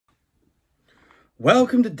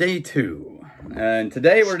Welcome to day 2, and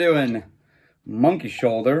today we're doing monkey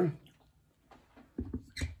shoulder.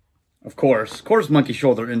 Of course monkey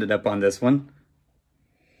shoulder ended up on this one.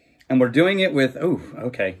 And we're doing it with,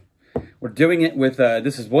 we're doing it with,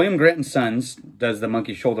 this is William Grant & Sons, does the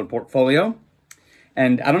monkey shoulder portfolio.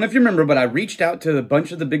 And I don't know if you remember, but I reached out to a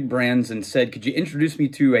bunch of the big brands and said, could you introduce me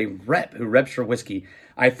to a rep who reps your whiskey?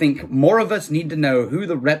 I think more of us need to know who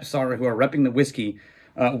the reps are who are repping the whiskey.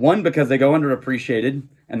 One, because they go underappreciated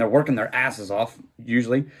and they're working their asses off,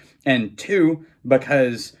 usually. And two,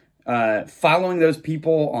 because following those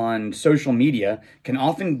people on social media can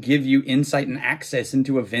often give you insight and access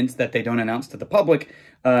into events that they don't announce to the public,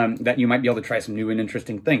 that you might be able to try some new and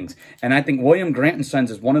interesting things. And I think William Grant &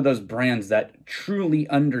 Sons is one of those brands that truly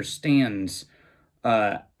understands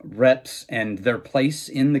reps and their place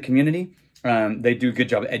in the community. They do a good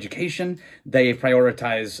job of education. They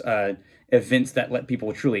prioritize events that let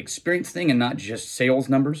people truly experience things and not just sales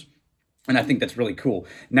numbers. And I think that's really cool.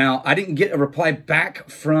 Now, I didn't get a reply back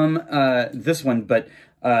from this one, but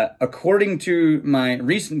according to my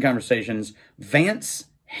recent conversations, Vance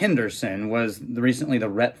Henderson was recently the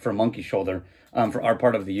rep for Monkey Shoulder for our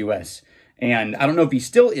part of the U.S. And I don't know if he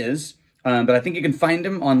still is, but I think you can find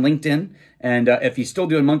him on LinkedIn. And if he's still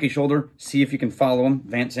doing Monkey Shoulder, see if you can follow him,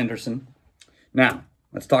 Vance Henderson. Now,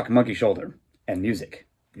 let's talk Monkey Shoulder and music.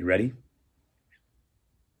 You ready?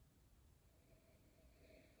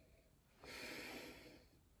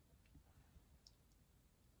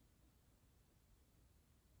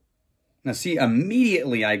 Now, see,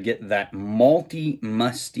 immediately I get that malty,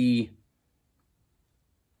 musty,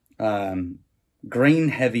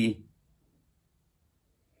 grain-heavy,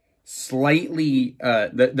 slightly, I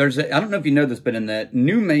don't know if you know this, but in the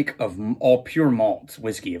new make of all pure malt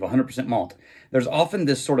whiskey, of 100% malt, there's often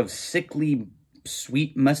this sort of sickly,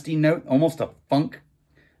 sweet, musty note, almost a funk.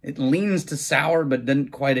 It leans to sour, but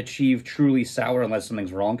doesn't quite achieve truly sour unless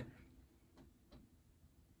something's wrong.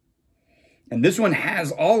 And this one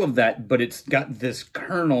has all of that, but it's got this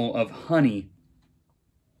kernel of honey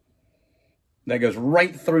that goes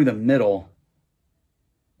right through the middle.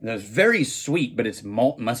 And it's very sweet, but it's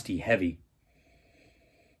malt, musty, heavy.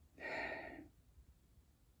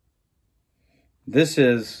 This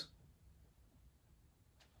is...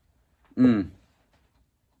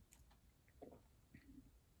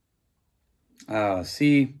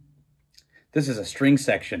 see, this is a string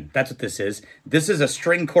section. That's what this is. This is a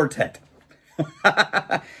string quartet.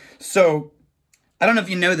 So, I don't know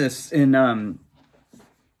if you know this, in one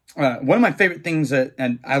of my favorite things,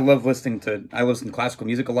 and I listen to classical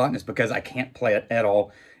music a lot, and it's because I can't play it at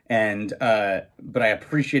all, and but I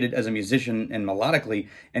appreciate it as a musician and melodically,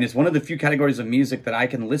 and it's one of the few categories of music that I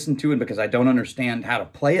can listen to, and because I don't understand how to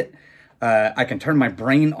play it, I can turn my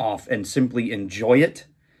brain off and simply enjoy it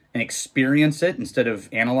and experience it instead of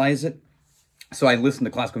analyze it. So I listen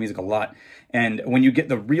to classical music a lot. And when you get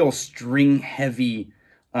the real string heavy,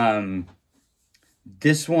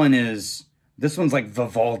 this one's like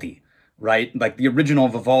Vivaldi, right? Like the original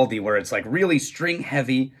Vivaldi, where it's like really string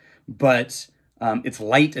heavy, but it's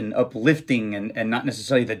light and uplifting and not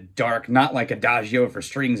necessarily the dark, not like Adagio for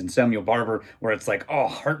strings and Samuel Barber, where it's like, oh,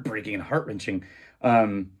 heartbreaking and heart-wrenching.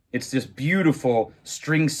 It's this beautiful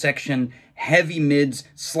string section, heavy mids,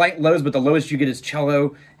 slight lows, but the lowest you get is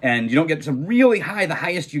cello, and you don't get some really high. The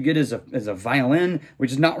highest you get is a violin,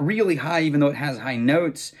 which is not really high, even though it has high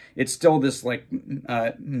notes. It's still this like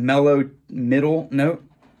mellow middle note.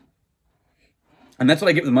 And that's what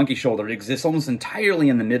I get with the Monkey Shoulder. It exists almost entirely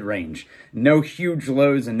in the mid-range. No huge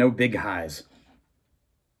lows and no big highs.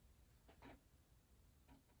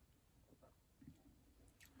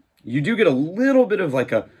 You do get a little bit of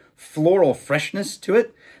like a floral freshness to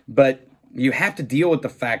it, but you have to deal with the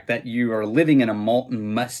fact that you are living in a malt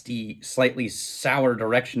and musty, slightly sour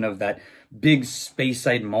direction of that big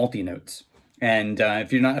space-side malty notes. And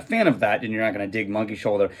if you're not a fan of that, then you're not going to dig Monkey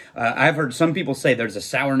Shoulder. I've heard some people say there's a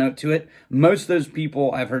sour note to it. Most of those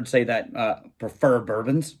people I've heard say that prefer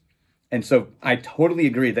bourbons. And so I totally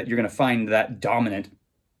agree that you're going to find that dominant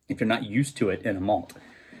if you're not used to it in a malt.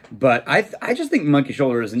 But I just think Monkey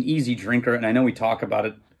Shoulder is an easy drinker, and I know we talk about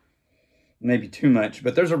it maybe too much,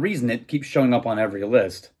 but there's a reason it keeps showing up on every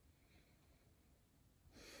list.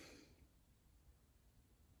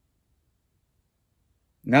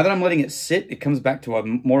 Now that I'm letting it sit, it comes back to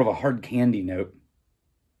more of a hard candy note.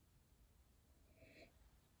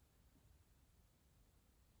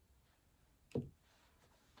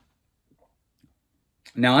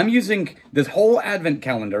 Now I'm using this whole Advent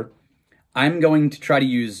calendar. I'm going to try to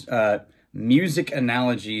use music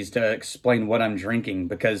analogies to explain what I'm drinking,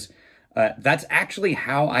 because That's actually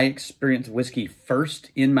how I experience whiskey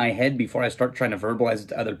first in my head before I start trying to verbalize it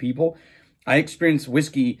to other people. I experience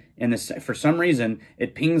whiskey in this, for some reason,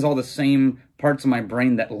 it pings all the same parts of my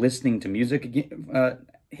brain that listening to music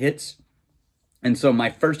hits. And so my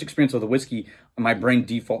first experience with a whiskey, my brain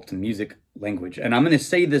defaults to music language. And I'm going to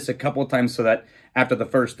say this a couple of times so that after the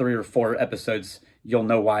first 3 or 4 episodes, you'll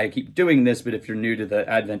know why I keep doing this. But if you're new to the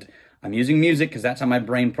Advent, I'm using music because that's how my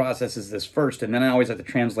brain processes this first. And then I always have to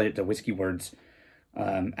translate it to whiskey words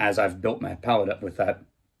as I've built my palate up with that.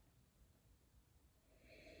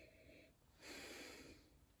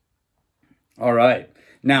 All right.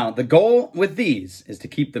 Now, the goal with these is to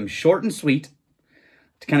keep them short and sweet,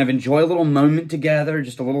 to kind of enjoy a little moment together,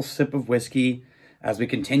 just a little sip of whiskey as we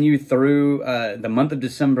continue through the month of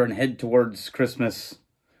December and head towards Christmas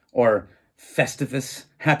or Festivus.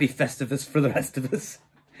 Happy Festivus for the rest of us.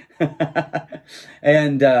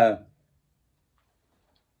 And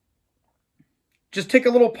just take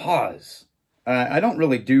a little pause. I don't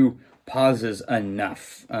really do pauses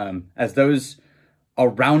enough. As those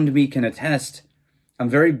around me can attest, I'm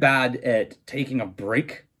very bad at taking a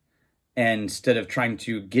break instead of trying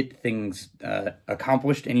to get things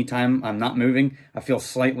accomplished anytime I'm not moving. I feel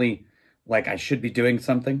slightly like I should be doing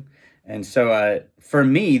something. And so for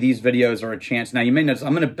me, these videos are a chance. Now, you may notice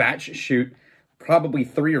I'm going to batch shoot probably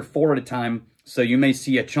 3 or 4 at a time. So you may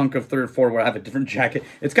see a chunk of 3 or 4 where I have a different jacket.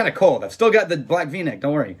 It's kind of cold. I've still got the black V-neck.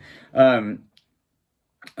 Don't worry.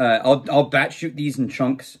 I'll batch shoot these in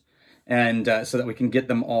chunks, and so that we can get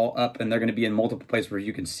them all up, and they're going to be in multiple places where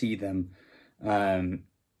you can see them.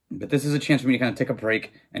 But this is a chance for me to kind of take a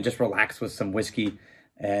break and just relax with some whiskey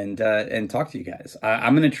and talk to you guys.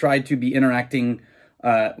 I'm going to try to be interacting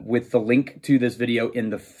with the link to this video in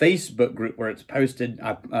the Facebook group where it's posted.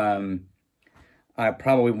 I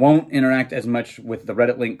probably won't interact as much with the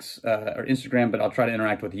Reddit links or Instagram, but I'll try to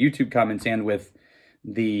interact with the YouTube comments and with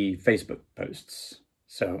the Facebook posts.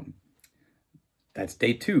 So that's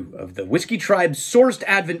day 2 of the Whiskey Tribe sourced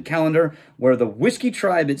Advent Calendar, where the Whiskey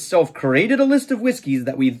Tribe itself created a list of whiskeys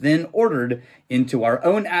that we then ordered into our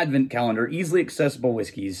own Advent Calendar, easily accessible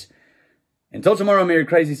whiskeys. Until tomorrow, Merry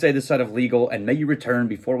Crazy, say this side of legal, and may you return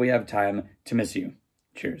before we have time to miss you.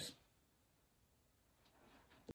 Cheers.